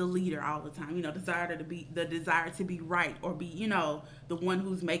the leader all the time. The desire to be right or be, the one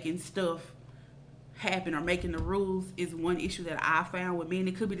who's making stuff happen or making the rules is one issue that I found with men.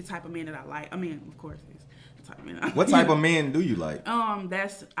 It could be the type of men that I like. I mean, of course, it's the type of men. What type of men do you like?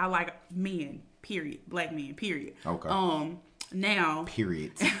 I like men. Period. Black men. Period. Okay. Now.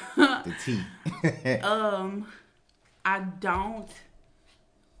 Period. The T. I don't.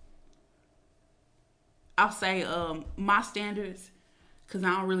 I'll say my standards. Because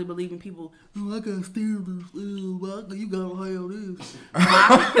I don't really believe in people, I got standards, you gotta have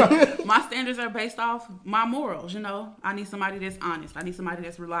this. My standards are based off my morals, I need somebody that's honest. I need somebody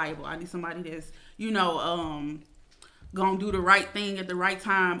that's reliable. I need somebody that's, gonna do the right thing at the right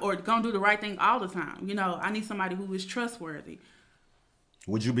time or gonna do the right thing all the time. I need somebody who is trustworthy.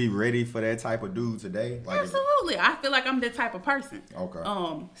 Would you be ready for that type of dude today? Absolutely. I feel like I'm that type of person. Okay.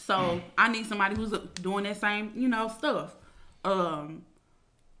 So I need somebody who's doing that same, stuff.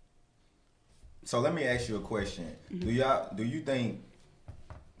 So let me ask you a question. Mm-hmm. Do you think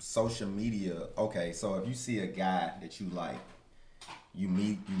social media, okay, so if you see a guy that you like, you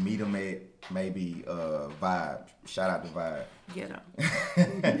meet him at maybe Vibe. Shout out to Vibe. Ghetto.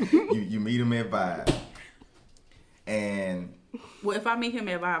 you meet him at Vibe. And well, if I meet him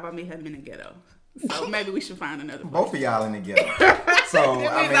at Vibe, I meet him in the ghetto. So maybe we should find another place. Both of y'all in the ghetto. So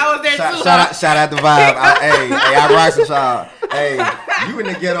I was there too. Shout out to Vibe. I rock some y'all. Hey, you in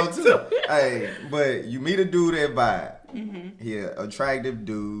the ghetto too. Hey, but you meet a dude at Vibe. Mm-hmm. He an attractive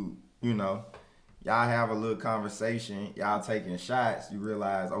dude. Y'all have a little conversation. Y'all taking shots. You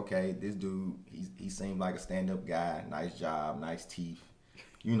realize, okay, this dude, he seemed like a stand-up guy. Nice job, nice teeth.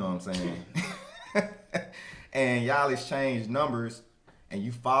 You know what I'm saying? And y'all exchange numbers. And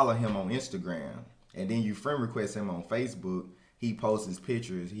you follow him on Instagram, and then you friend request him on Facebook. He posts his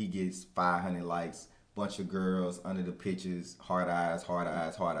pictures. He gets 500 likes. Bunch of girls under the pictures. Hard eyes, hard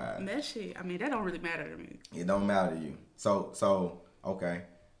eyes, hard eyes. That shit. I mean, that don't really matter to me. It don't matter to you. So okay.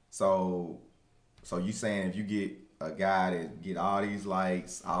 So you saying if you get a guy that get all these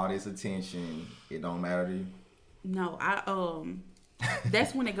likes, all this attention, it don't matter to you? No,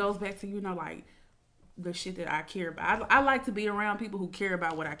 that's when it goes back to like the shit that I care about. I like to be around people who care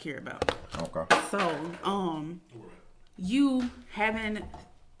about what I care about. Okay. So, you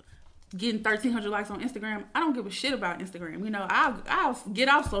getting 1,300 likes on Instagram, I don't give a shit about Instagram. I'll get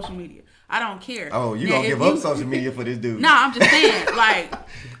off social media. I don't care. Oh, you gonna give up social media for this dude? No, I'm just saying, like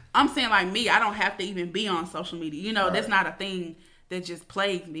me, I don't have to even be on social media. That's not a thing that just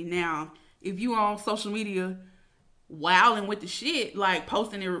plagues me. Now, if you on social media wilding with the shit, like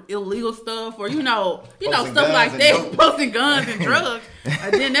posting illegal stuff or stuff like that, posting guns and drugs,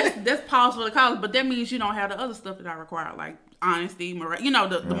 then that's pause for the cause. But that means you don't have the other stuff that I require, like honesty,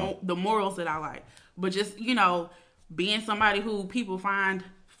 the morals that I like. But just being somebody who people find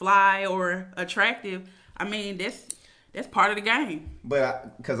fly or attractive, I mean that's part of the game.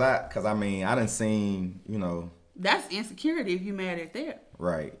 But because I done seen that's insecurity if you mad at that.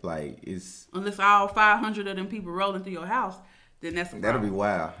 Right, like it's unless all 500 of them people rolling through your house, then that's a problem. That'll be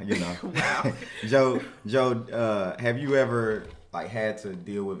wild, Wow. Joe, have you ever like had to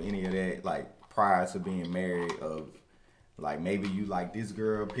deal with any of that like prior to being married? Of like maybe you like this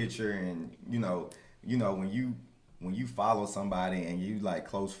girl picture, and when you follow somebody and you like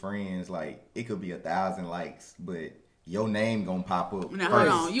close friends, like it could be 1,000 likes, but your name gonna pop up. Now hold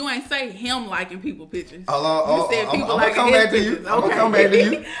on, you ain't say him liking people pictures. You said people liking his pictures. I'm gonna come back to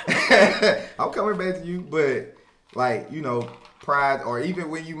you. I'm coming back to you, but like pride, or even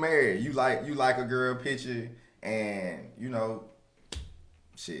when you married, you like a girl picture, and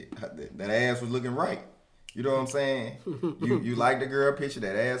shit, that ass was looking right. You know what I'm saying? you like the girl picture,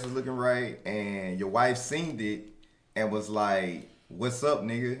 that ass was looking right, and your wife seen it and was like, "What's up,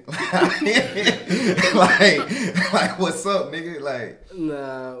 nigga?" like, what's up, nigga? Like,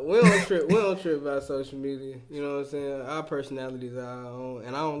 nah, we don't trip about social media. You know what I'm saying? Our personalities are our own,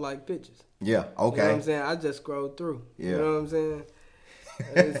 and I don't like pictures. Yeah, okay. You know what I'm saying? I just scroll through. Yeah. You know what I'm saying?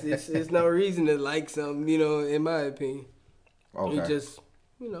 It's no reason to like something, in my opinion. Okay. You just,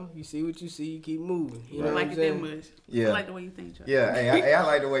 you see what you see, you keep moving. You know I what like I'm it saying? that much. Yeah. I like the way you think, Joe. Yeah, hey, I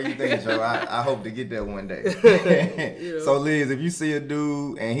like the way you think, Joe. I hope to get there one day. So, Liz, if you see a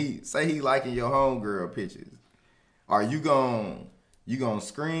dude and he liking your homegirl pictures, are you gonna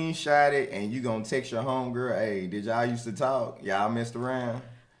screenshot it and you gonna text your homegirl, "Hey, did y'all used to talk? Y'all messed around?"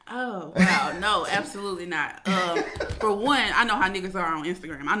 Oh, wow. No, absolutely not. For one, I know how niggas are on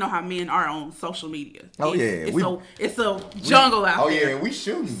Instagram. I know how men are on social media. Oh, It's a jungle out there. Oh, yeah, we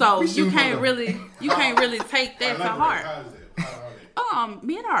shooting. So you can't really take that to heart.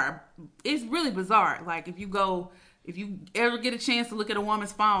 Men are, it's really bizarre. Like if you ever get a chance to look at a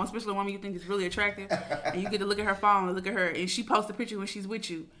woman's phone, especially a woman you think is really attractive, and you get to look at her phone and look at her, and she posts a picture when she's with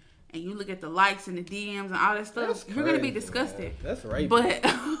you, and you look at the likes and the DMs and all that stuff, you're going to be disgusted. Man. That's right. But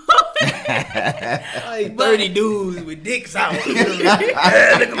like 30 dudes with dicks out. Look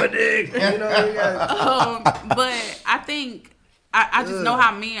at my dick. But I think I just know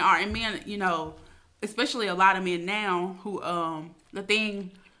how men are, and men, especially a lot of men now who a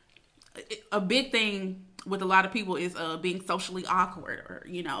big thing with a lot of people is being socially awkward, or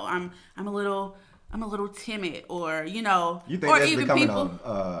I'm a little timid, or you think or that's even becoming people.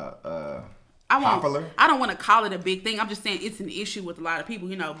 Popular? I don't want to call it a big thing. I'm just saying it's an issue with a lot of people.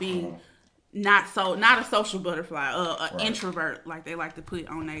 Being not a social butterfly, an introvert, like they like to put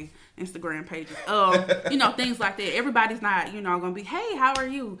on their Instagram pages. Things like that. Everybody's not gonna be, "Hey, how are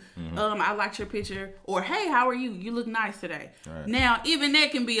you? I liked your picture," or, "Hey, how are you? You look nice today." Right. Now, even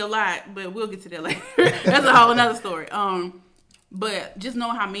that can be a lot, but we'll get to that later. That's a whole another story. But just know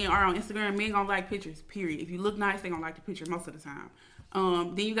how men are on Instagram. Men gonna like pictures, period. If you look nice, they gonna like the picture most of the time.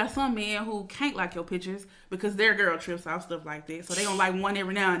 Then you got some men who can't like your pictures because their girl trips out, stuff like that. So they gonna like one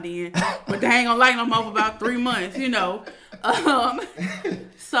every now and then, but they ain't gonna like them over about 3 months,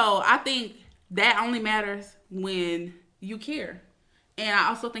 So I think that only matters when you care. And I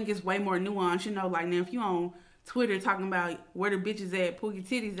also think it's way more nuanced, like now if you on Twitter talking about where the bitches at, pull your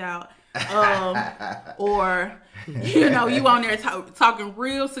titties out, or you on there talking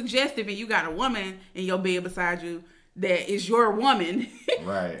real suggestive, and you got a woman in your bed beside you that is your woman,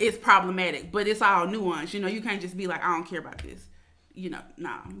 right? It's problematic, but it's all nuanced. You can't just be like, "I don't care about this,"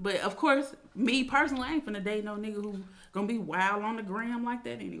 nah. But of course, me personally, I ain't finna date no nigga who gonna be wild on the gram like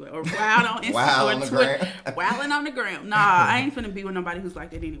that anyway, or wild on Instagram, or Twitter, wilding on the gram. Nah, I ain't finna be with nobody who's like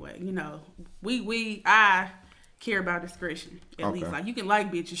that anyway. I care about discretion at least. Like, you can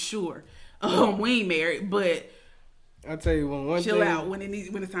like bitches, sure. We ain't married, but I'll tell you one chill thing. out when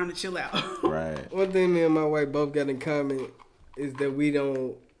it's time to chill out. Right. One thing me and my wife both got in common is that we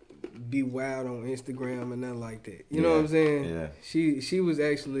don't be wild on Instagram and nothing like that. You know what I'm saying? Yeah. She was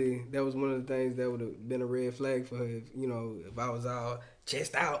actually, that was one of the things that would have been a red flag for her if I was all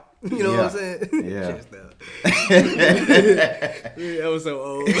chest out. You know what I'm saying? Yeah. Chest out. I was so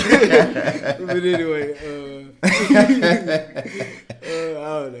old. But anyway, I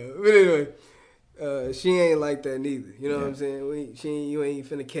don't know. But anyway, she ain't like that neither. You know what I'm saying? You ain't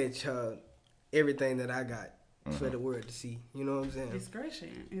finna catch everything that I got for the world to see. You know what I'm saying?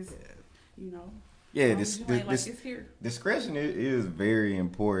 Discretion is, Yeah, You ain't like this here. discretion is very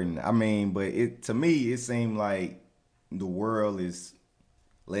important. I mean, but to me, it seemed like the world is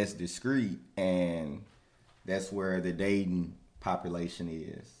less discreet, and that's where the dating population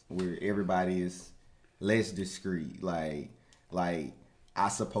is, where everybody is less discreet. Like I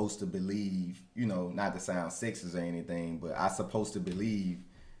supposed to believe, not to sound sexist or anything, but I supposed to believe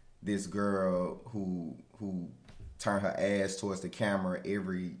this girl who turn her ass towards the camera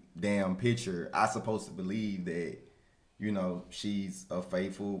every damn picture. I supposed to believe that, she's a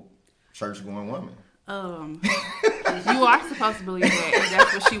faithful church going woman. You are supposed to believe that if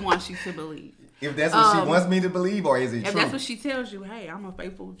that's what she wants you to believe. If that's what she wants me to believe, or is it if true? That's what she tells you, hey, I'm a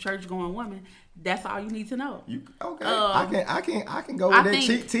faithful church going woman. That's all you need to know. Okay? I can go with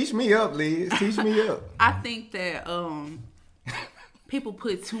that. Teach me up, Liz. Teach me up. I think that people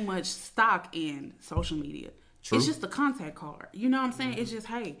put too much stock in social media. True. It's just a contact card. You know what I'm saying? It's just,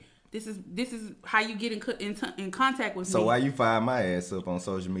 hey, this is how you get in contact with me. So why you fire my ass up on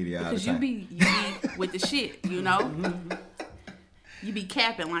social media all the time? Because you be with the shit, You be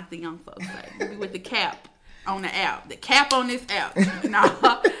capping like the young folks say. You be with the cap on the app. The cap on this app.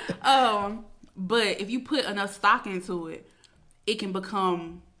 But if you put enough stock into it, it can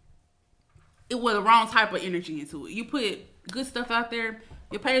become the wrong type of energy into it. You put good stuff out there,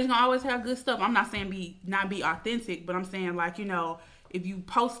 your page gonna always have good stuff. I'm not saying not be authentic, but I'm saying if you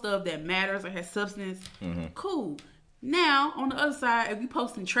post stuff that matters or has substance, cool. Now, on the other side, if you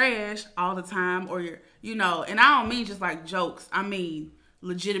posting trash all the time or and I don't mean just like jokes, I mean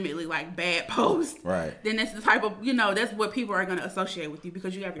legitimately like bad posts. Right. Then that's the type of, that's what people are going to associate with you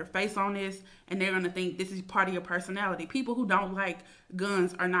because you have your face on this and they're going to think this is part of your personality. People who don't like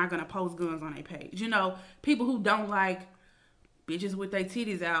guns are not going to post guns on their page. People who don't like bitches with their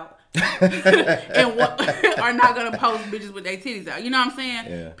titties out and are not gonna post bitches with their titties out. You know what I'm saying?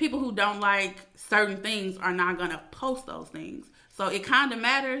 Yeah. People who don't like certain things are not gonna post those things. So it kind of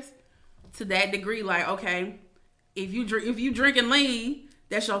matters to that degree. Like, okay, if you drinking lean,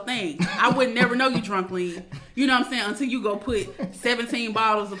 that's your thing. I would never know you drunk lean. You know what I'm saying? Until you go put 17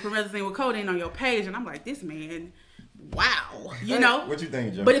 bottles of promethazine with codeine on your page, and I'm like, this man. Wow, What you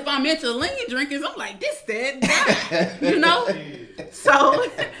think, Joe? But if I'm into lean drinkers, I'm like this, So,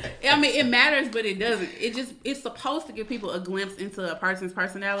 I mean, it matters, but it doesn't. It's supposed to give people a glimpse into a person's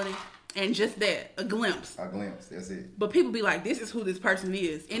personality, and just that, a glimpse. A glimpse, that's it. But people be like, this is who this person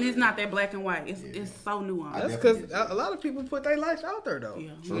is, and it's not that black and white. It's so nuanced. That's because a lot of people put their life out there, though.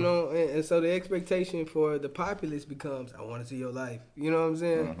 Yeah. And so the expectation for the populace becomes, I want to see your life. You know what I'm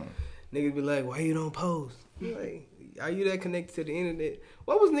saying? Niggas be like, why you don't post? Like, are you that connected to the internet?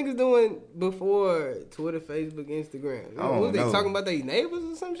 What was niggas doing before Twitter, Facebook, Instagram? Was they talking about their neighbors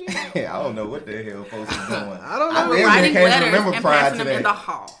or some shit? I don't know what the hell folks was doing. I don't know. Writing letters and passing them in the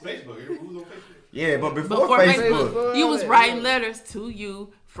hall. Facebook. Who's on Facebook? Yeah, but before Facebook, you was writing letters to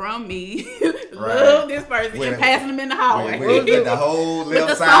you from me. Love this person and passing them in the hallway. With the whole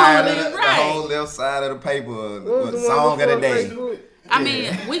left side of the paper, the song of the day. I mean,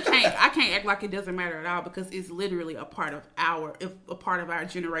 I can't act like it doesn't matter at all because it's literally a part of our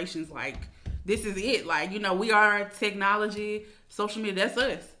generation's, like, this is it. Like, we are technology, social media, that's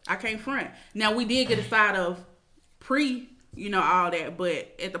us. I can't front. Now, we did get a side of all that,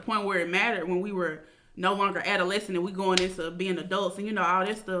 but at the point where it mattered, when we were no longer adolescent and we going into being adults and, all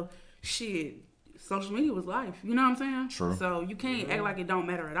that stuff, shit, social media was life. You know what I'm saying? True. So you can't act like it don't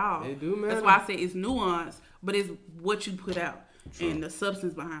matter at all. It do matter. That's why I say it's nuanced, but it's what you put out. True. And the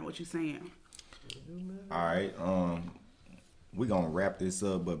substance behind what you're saying. All right. We're going to wrap this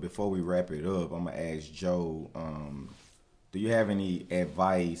up, but before we wrap it up, I'm going to ask Joe, do you have any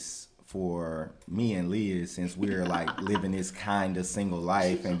advice for me and Liz, since we're like living this kind of single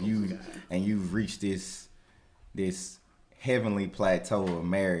life and you've reached this heavenly plateau of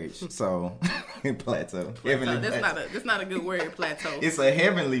marriage? So plateau. That's not a good word, plateau. It's a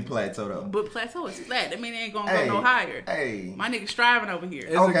heavenly plateau though. But plateau is flat. That mean it ain't gonna go no higher. Hey. My nigga striving over here.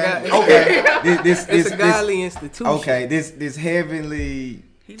 Okay. It's a godly institution. Okay, this heavenly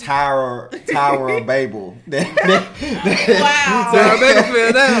Tower of Babel. Wow. Tower of Babel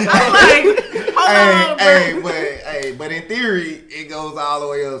fell down. I'm like, hold on, but in theory, it goes all the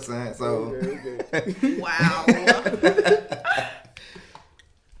way up, son. So, okay. Wow.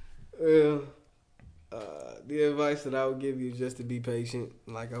 Well, the advice that I would give you is just to be patient,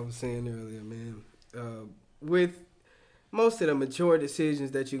 like I was saying earlier, man. With most of the mature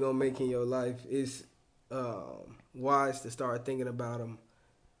decisions that you're gonna make in your life, it's wise to start thinking about them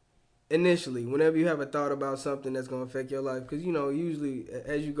initially, whenever you have a thought about something that's going to affect your life. Because, usually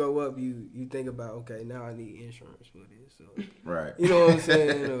as you grow up, you think about, okay, now I need insurance for this. So, right. You know what I'm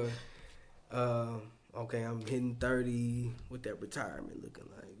saying? okay, I'm hitting 30. What that retirement looking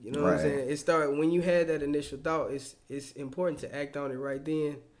like? You know what I'm saying? It start when you had that initial thought. It's important to act on it right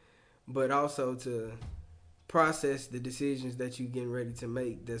then, but also to process the decisions that you getting ready to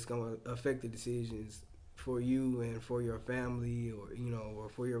make. That's gonna affect the decisions for you and for your family, or or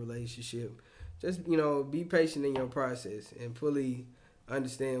for your relationship. Just be patient in your process and fully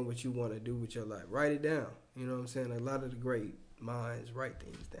understand what you want to do with your life. Write it down. You know what I'm saying? A lot of the great minds write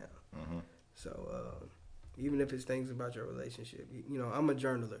things down. Mm-hmm. So even if it's things about your relationship, I'm a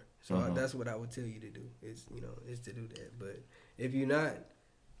journaler, so that's what I would tell you to do. Is to do that. But if you're not,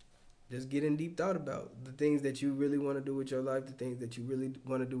 just get in deep thought about the things that you really want to do with your life, the things that you really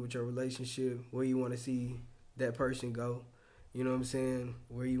want to do with your relationship, where you want to see that person go. You know what I'm saying?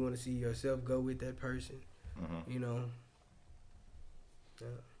 Where you want to see yourself go with that person. Mm-hmm.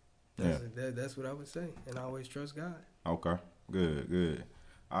 That's what I would say. And I always trust God. Okay. Good.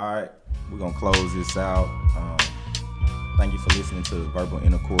 All right. We're going to close this out. Thank you for listening to Verbal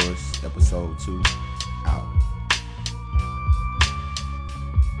Intercourse, episode 2.